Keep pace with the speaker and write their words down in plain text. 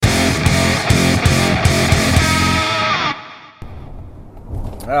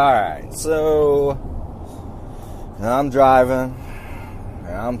Alright, so I'm driving,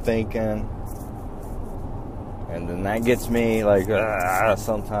 and I'm thinking, and then that gets me like,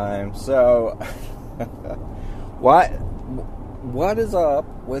 sometimes. So, what is up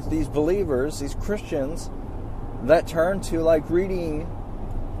with these believers, these Christians, that turn to like reading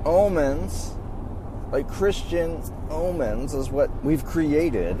omens, like Christian omens is what we've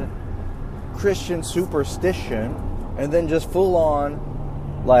created, Christian superstition, and then just full on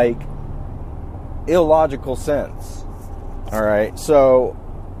like illogical sense. Alright, so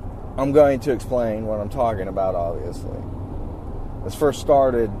I'm going to explain what I'm talking about, obviously. This first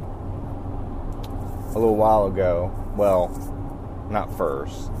started a little while ago. Well, not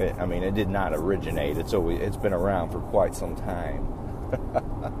first. It did not originate. It's been around for quite some time.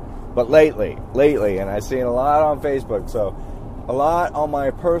 But lately, and I've seen a lot on Facebook, so a lot on my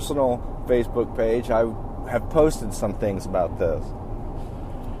personal Facebook page, I have posted some things about this.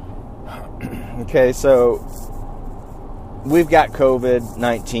 Okay, so we've got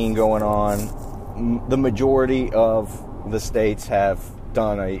COVID-19 going on. The majority of the states have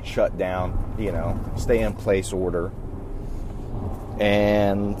done a shutdown, stay-in-place order.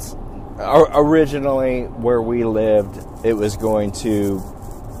 And originally, where we lived, it was going to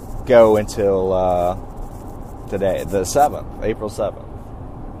go until today, the 7th, April 7th.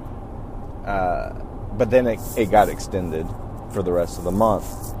 But then it got extended for the rest of the month.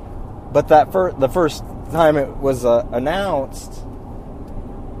 But the first time it was announced,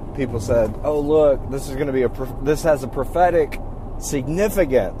 people said, "Oh, look, this is going to be this has a prophetic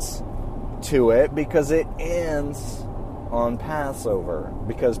significance to it because it ends on Passover,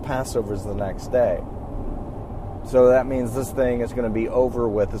 because Passover is the next day. So that means this thing is going to be over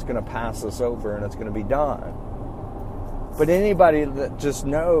with. It's going to pass us over, and it's going to be done." But anybody that just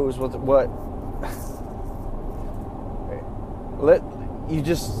knows what you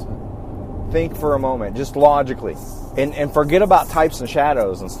just think for a moment, just logically, and forget about types and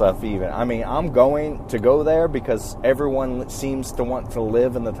shadows and stuff even. I'm going to go there because everyone seems to want to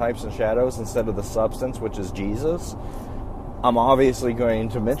live in the types and shadows instead of the substance, which is Jesus. I'm obviously going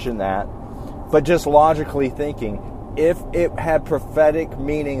to mention that. But just logically thinking, if it had prophetic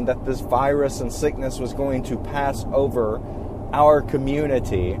meaning that this virus and sickness was going to pass over our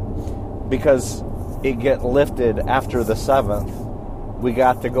community because it get lifted after the 7th, we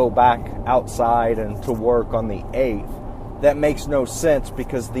got to go back outside and to work on the 8th. That makes no sense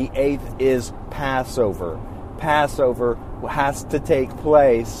because the 8th is Passover. Passover has to take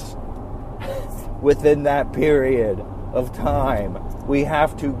place within that period of time. We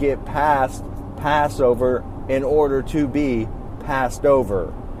have to get past Passover in order to be passed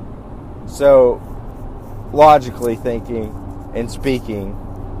over. So, logically thinking and speaking,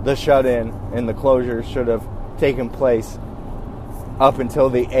 the shut-in and the closure should have taken place up until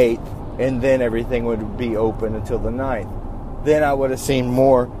the 8th, and then everything would be open until the 9th. Then I would have seen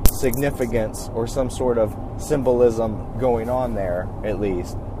more significance or some sort of symbolism going on there, at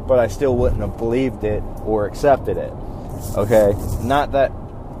least. But I still wouldn't have believed it or accepted it. Okay? Not that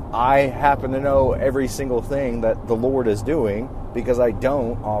I happen to know every single thing that the Lord is doing, because I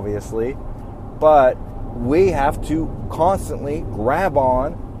don't, obviously. But we have to constantly grab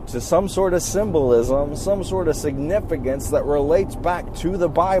on to some sort of symbolism, some sort of significance that relates back to the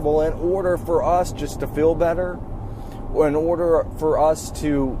Bible in order for us just to feel better, or in order for us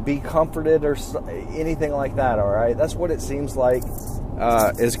to be comforted or anything like that, all right? That's what it seems like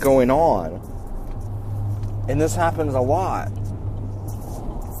is going on. And this happens a lot.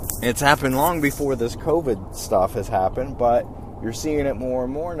 It's happened long before this COVID stuff has happened, but you're seeing it more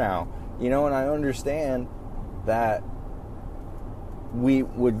and more now. And I understand that we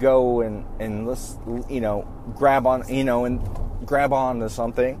would go and let's, grab on, and grab on to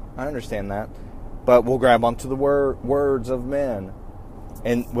something. I understand that. But we'll grab onto the words of men,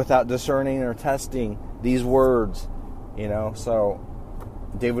 and without discerning or testing these words, So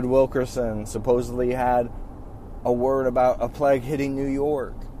David Wilkerson supposedly had a word about a plague hitting New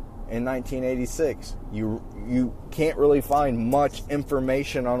York in 1986. You can't really find much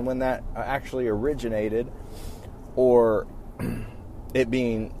information on when that actually originated or it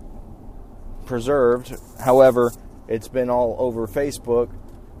being preserved. However, it's been all over Facebook.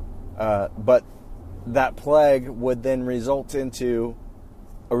 But that plague would then result into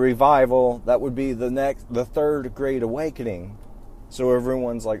a revival that would be the third Great Awakening. So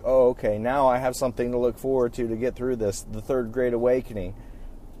everyone's like, oh, okay, now I have something to look forward to get through this, the third Great Awakening.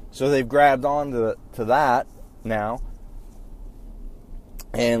 So they've grabbed on to that now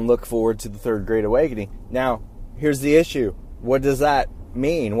and look forward to the third Great Awakening. Now, here's the issue. What does that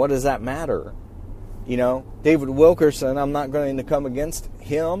mean? What does that matter? David Wilkerson, I'm not going to come against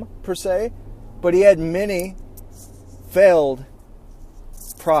him per se, but he had many failed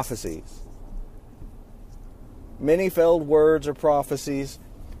prophecies. Many failed words or prophecies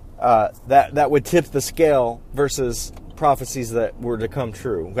that would tip the scale versus prophecies that were to come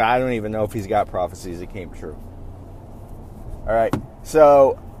true. I don't even know if he's got prophecies that came true. All right.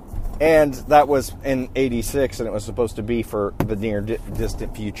 So, and that was in 86, and it was supposed to be for the near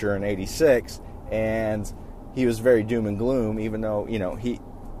distant future in 86. And he was very doom and gloom, even though, he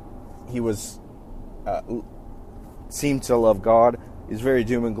was, seemed to love God. He's very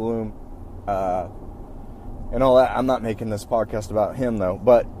doom and gloom, and all that. I'm not making this podcast about him, though,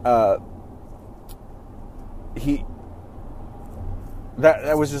 but,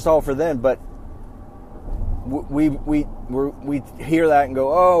 that was just all for then. But we hear that and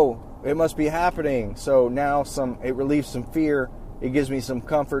go, oh, it must be happening. So now it relieves some fear. It gives me some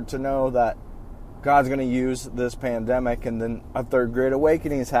comfort to know that God's going to use this pandemic, and then a third great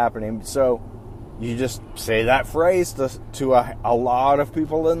awakening is happening. So you just say that phrase to a lot of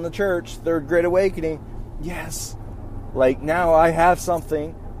people in the church, third great awakening. Yes. Like, now I have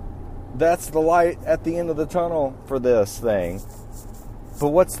something. That's the light at the end of the tunnel for this thing. But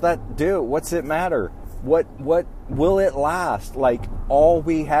what's that do? What's it matter? What will it last? Like, all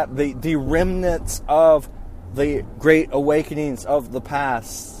we have, the remnants of the great awakenings of the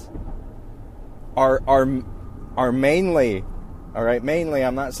past are mainly, all right, mainly,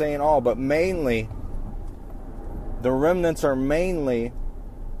 I'm not saying all, but mainly, the remnants are mainly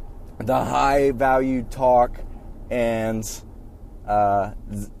the high value talk and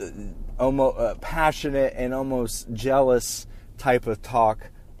almost passionate and almost jealous type of talk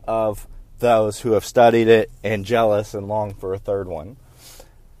of those who have studied it and jealous and long for a third one.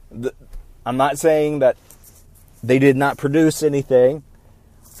 I'm not saying that they did not produce anything.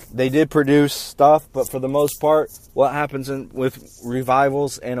 They did produce stuff, but for the most part, what happens with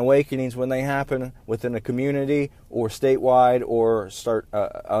revivals and awakenings when they happen within a community or statewide or start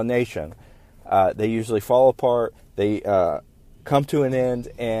a nation, they usually fall apart. They come to an end,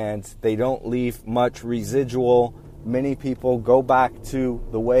 and they don't leave much residual. Many people go back to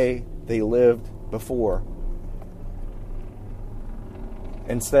the way they lived before,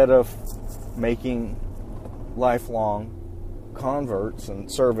 instead of making lifelong converts and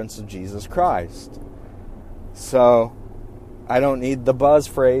servants of Jesus Christ. So I don't need the buzz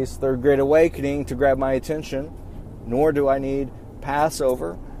phrase third great awakening to grab my attention, nor do I need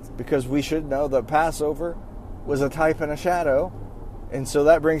Passover, because we should know that Passover was a type and a shadow. And so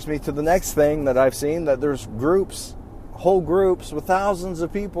that brings me to the next thing that I've seen, that there's groups, whole groups with thousands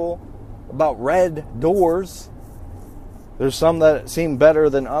of people about red doors. There's some that seem better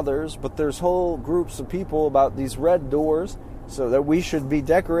than others, but there's whole groups of people about these red doors, so that we should be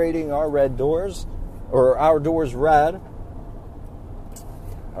decorating our red doors, or our doors red.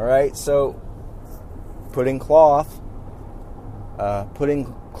 All right, so putting cloth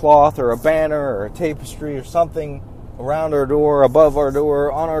or a banner or a tapestry or something around our door, above our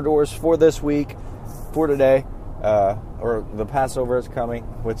door, on our doors for this week, for today, or the Passover is coming,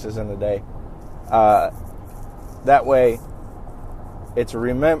 which is in the day. That way, it's a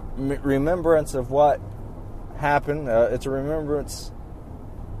remembrance of what happened. It's a remembrance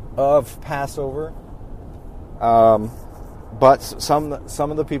of Passover. But some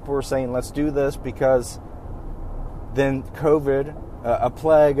of the people were saying, let's do this because then COVID, a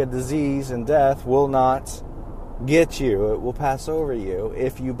plague, a disease, and death will not get you. It will pass over you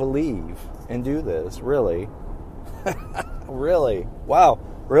if you believe and do this. Really? Really? Wow.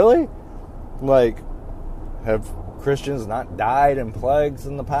 Really? Like, have Christians not died in plagues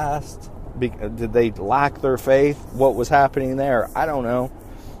in the past? Did they lack their faith? What was happening there? I don't know.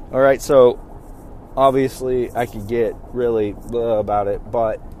 All right, so obviously I could get really blah about it,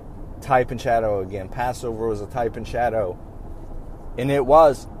 but type and shadow again. Passover was a type and shadow, and it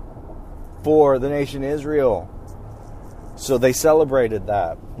was for the nation Israel. So they celebrated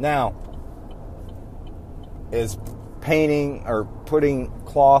that. Now, is painting or putting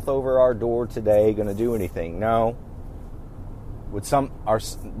cloth over our door today going to do anything? No.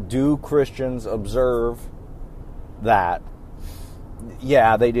 Do Christians observe that?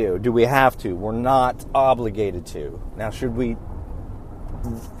 Yeah, they do. Do we have to? We're not obligated to. Now, should we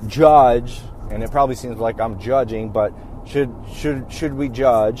judge? And it probably seems like I'm judging, but should we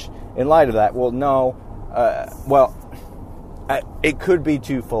judge in light of that? Well, no. It could be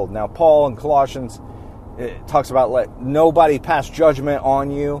twofold. Now, Paul in Colossians talks about let nobody pass judgment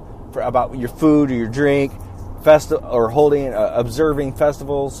on you about your food or your drink, observing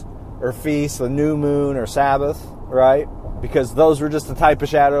festivals or feasts, the new moon or Sabbath, right? because those were just the type of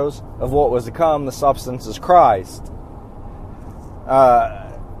shadows of what was to come. The substance is Christ.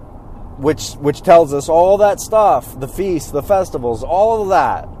 Which tells us all that stuff, the feasts, the festivals, all of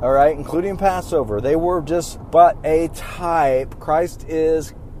that, all right, including Passover, they were just but a type. Christ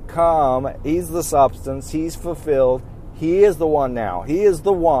is come. He's the substance. He's fulfilled. He is the one now. He is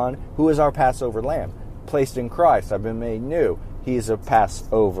the one who is our Passover lamb. Placed in Christ, I've been made new. He is a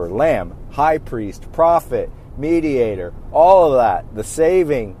Passover lamb, high priest, prophet, mediator, all of that. The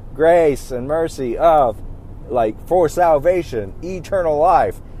saving grace and mercy of, for salvation, eternal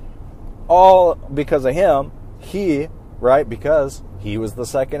life. All because of him, because he was the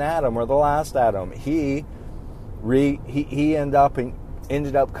second Adam or the last Adam. He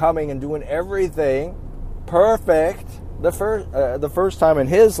ended up coming and doing everything perfect the first time in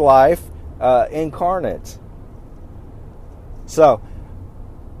his life, incarnate. So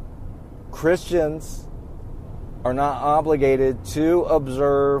Christians are not obligated to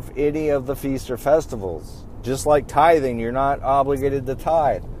observe any of the feasts or festivals. Just like tithing, you're not obligated to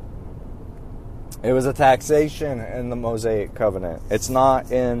tithe. It was a taxation in the Mosaic covenant. It's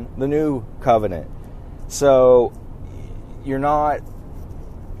not in the new covenant. So you're not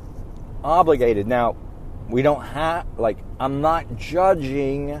obligated. Now, we don't have, I'm not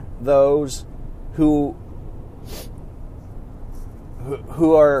judging those who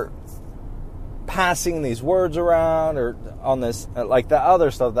are passing these words around or on this, the other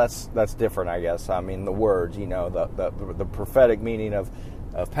stuff. That's different, I guess. I mean, the words, the prophetic meaning of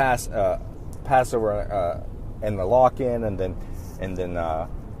Passover and the lock-in, and then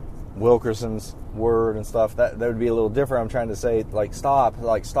Wilkerson's word and stuff. That would be a little different. I'm trying to say,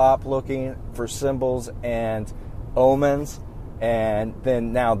 stop looking for symbols and omens, and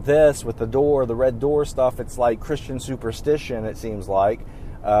then now this with the red door stuff. It's like Christian superstition. It seems like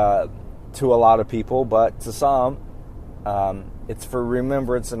to a lot of people, but to some, it's for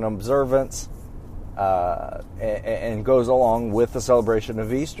remembrance and observance. And goes along with the celebration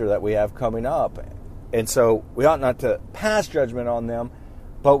of Easter that we have coming up. And so we ought not to pass judgment on them,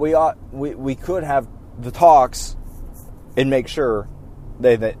 but we could have the talks and make sure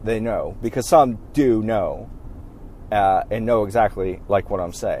they know, because some do know and know exactly what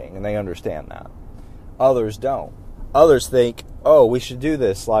I'm saying, and they understand that. Others don't. Others think, oh, we should do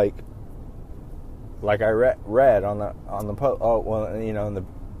this like I read on the post. Oh, well, and the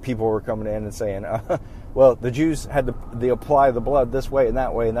people were coming in and saying, well, the Jews had to apply the blood this way and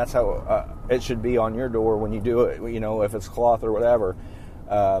that way, and that's how it should be on your door when you do it, if it's cloth or whatever.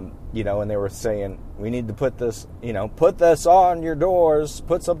 And they were saying, we need to put this on your doors,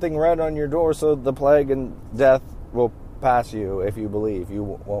 put something red on your door so the plague and death will pass you. If you believe, you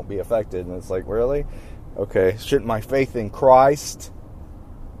won't be affected. And it's like, really? Okay, shouldn't my faith in Christ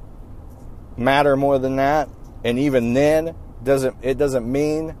matter more than that? And even then, it doesn't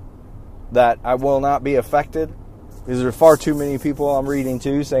mean that I will not be affected, because there are far too many people I'm reading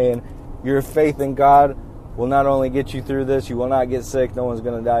to saying your faith in God will not only get you through this, you will not get sick, no one's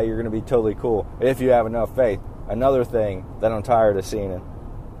going to die, you're going to be totally cool if you have enough faith. Another thing that I'm tired of seeing,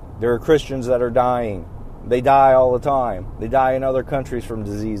 there are Christians that are dying. They die all the time. They die in other countries from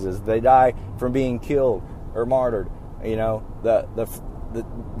diseases. They die from being killed or martyred. The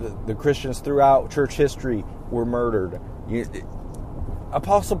Christians throughout church history were murdered.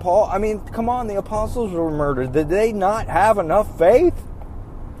 Apostle Paul, I mean, come on, the apostles were murdered. Did they not have enough faith?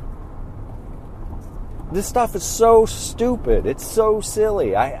 This stuff is so stupid. It's so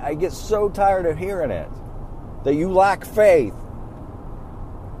silly. I get so tired of hearing it. That you lack faith.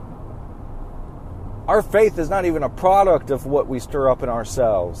 Our faith is not even a product of what we stir up in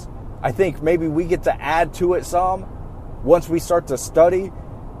ourselves. I think maybe we get to add to it some once we start to study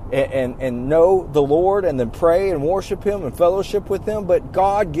and know the Lord, and then pray and worship Him and fellowship with Him. But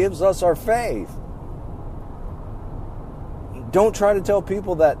God gives us our faith. Don't try to tell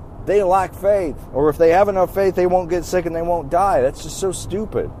people that they lack faith, or if they have enough faith they won't get sick and they won't die. That's just so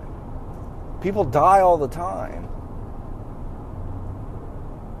stupid. People die all the time.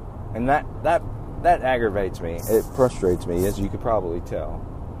 And that aggravates me. It frustrates me, as you could probably tell.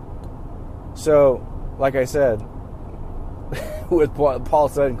 So, like I said, with what Paul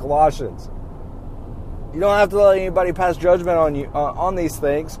said in Colossians, you don't have to let anybody pass judgment on you on these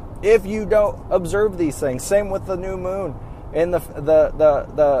things if you don't observe these things. Same with the new moon and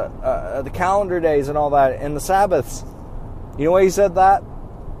the calendar days and all that, and the Sabbaths. You know why he said that?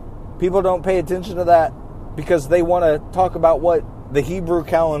 People don't pay attention to that because they want to talk about what the Hebrew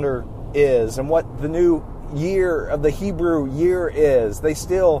calendar is and what the new year of the Hebrew year is. They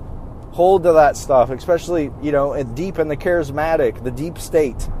still hold to that stuff, especially, deep in the charismatic, the deep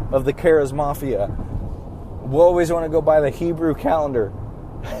state of the charismafia. we'll always want to go by the Hebrew calendar.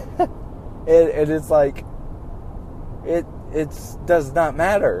 It's like, it does not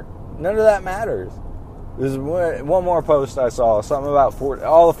matter. None of that matters. There's one more post I saw, something about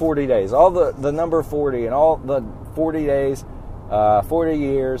all the 40 days, all the number 40 and all the 40 days, 40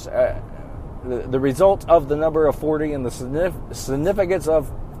 years, the result of the number of 40 and the significance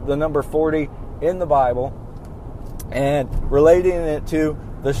of the number 40 in the Bible, and relating it to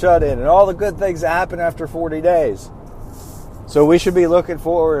the shut-in and all the good things that happen after 40 days. So we should be looking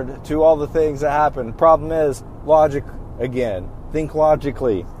forward to all the things that happen. Problem is, logic again. Think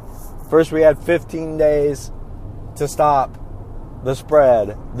logically. First we had 15 days to stop the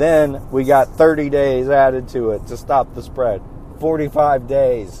spread. Then we got 30 days added to it to stop the spread. 45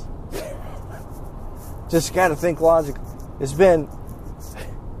 days. Just got to think logically. It's been,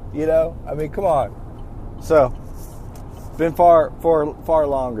 I mean, come on. So, it's been far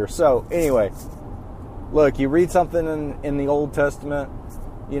longer. So, anyway, look, you read something in the Old Testament,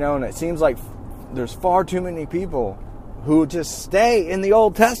 and it seems like there's far too many people who just stay in the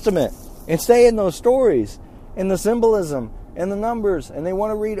Old Testament and stay in those stories and the symbolism and the numbers, and they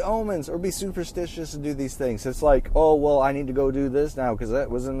want to read omens or be superstitious and do these things. It's like, oh, well, I need to go do this now because that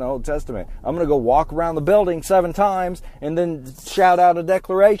was in the Old Testament. I'm going to go walk around the building 7 times and then shout out a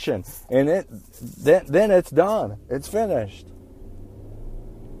declaration, and then it's done. It's finished.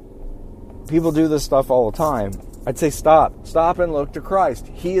 People do this stuff all the time. I'd say stop and look to Christ.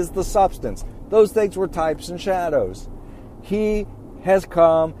 He is the substance. Those things were types and shadows. He has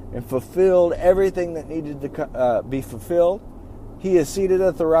come and fulfilled everything that needed to be fulfilled. He is seated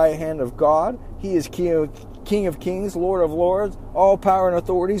at the right hand of God. He is King of kings, Lord of lords. All power and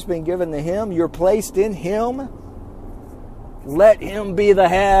authority has been given to Him. You're placed in Him. Let Him be the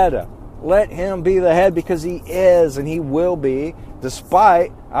head. Let Him be the head, because He is and He will be,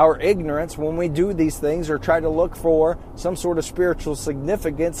 despite our ignorance when we do these things or try to look for some sort of spiritual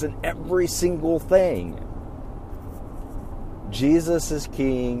significance in every single thing. Jesus is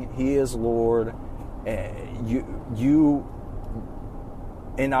King. He is Lord. You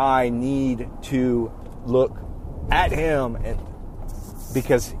and I need to look at Him,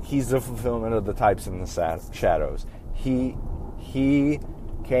 because He's the fulfillment of the types and the shadows. He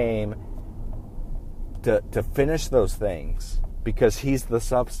came to finish those things, because He's the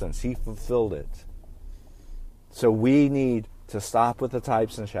substance. He fulfilled it. So we need to stop with the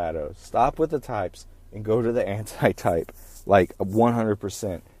types and shadows. Stop with the types and go to the anti-type. Like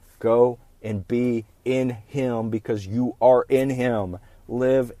 100%. Go and be in Him, because you are in Him.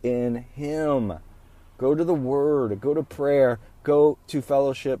 Live in Him. Go to the Word. Go to prayer. Go to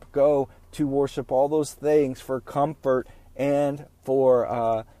fellowship. Go to worship. All those things for comfort and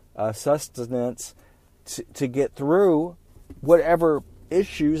for sustenance to get through whatever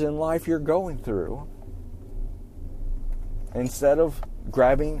issues in life you're going through. Instead of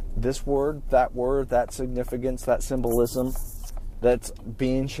grabbing this word, that significance, that symbolism that's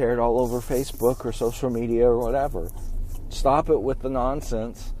being shared all over Facebook or social media or whatever. Stop it with the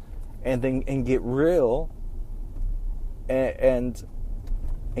nonsense, and get real, and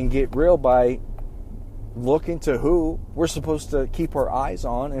get real by looking to who we're supposed to keep our eyes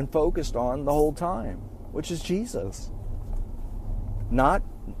on and focused on the whole time, which is Jesus. Not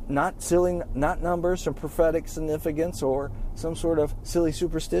silly, not numbers or prophetic significance or some sort of silly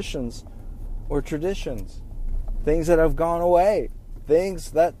superstitions or traditions. Things that have gone away.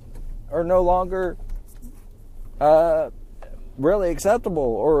 Things that are no longer really acceptable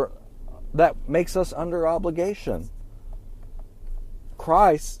or that makes us under obligation.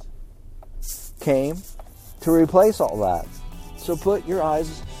 Christ came to replace all that. So put your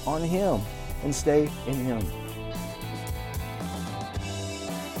eyes on Him and stay in Him.